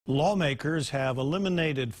Lawmakers have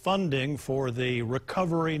eliminated funding for the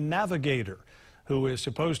Recovery Navigator, who is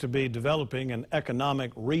supposed to be developing an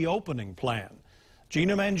economic reopening plan.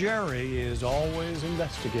 Gina Mangieri is always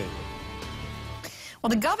investigating. Well,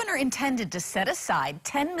 the governor intended to set aside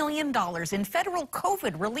 $10 million in federal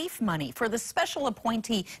COVID relief money for the special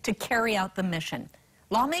appointee to carry out the mission.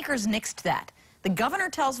 Lawmakers nixed that. The governor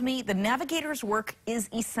tells me the Navigator's work is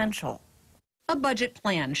essential. A budget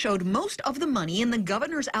plan showed most of the money in the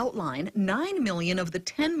governor's outline, $9 million of the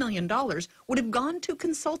 $10 million, would have gone to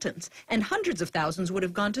consultants, and hundreds of thousands would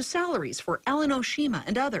have gone to salaries for Alan Oshima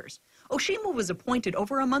and others. Oshima was appointed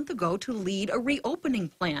over a month ago to lead a reopening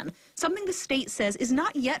plan, something the state says is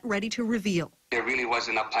not yet ready to reveal. There really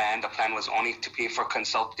wasn't a plan. The plan was only to pay for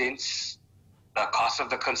consultants. The cost of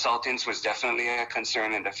the consultants was definitely a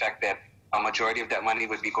concern, and the fact that a majority of that money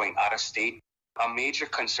would be going out of state. A major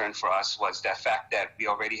concern for us was the fact that we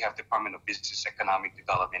already have Department of Business, Economic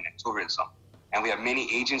Development, and Tourism. And we have many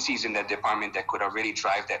agencies in that department that could already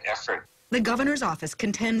drive that effort. The governor's office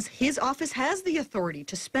contends his office has the authority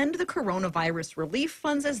to spend the coronavirus relief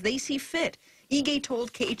funds as they see fit. Ige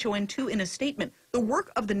told KHON2 in a statement, "The work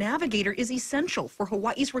of the Navigator is essential for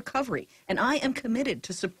Hawaii's recovery, and I am committed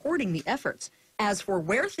to supporting the efforts." As for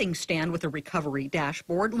where things stand with the recovery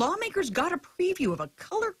dashboard, lawmakers got a preview of a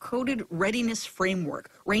color-coded readiness framework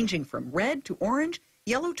ranging from red to orange,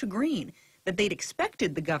 yellow to green that they'd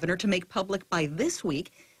expected the governor to make public by this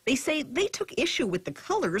week. They say they took issue with the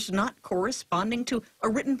colors not corresponding to a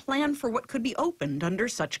written plan for what could be opened under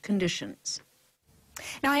such conditions.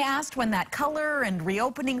 Now, I asked when that color and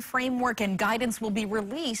reopening framework and guidance will be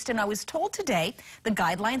released, and I was told today the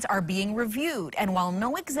guidelines are being reviewed. And while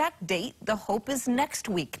no exact date, the hope is next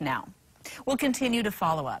week now. We'll continue to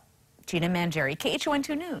follow up. Gina Mangieri,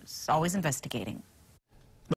 KHON2 News, always investigating.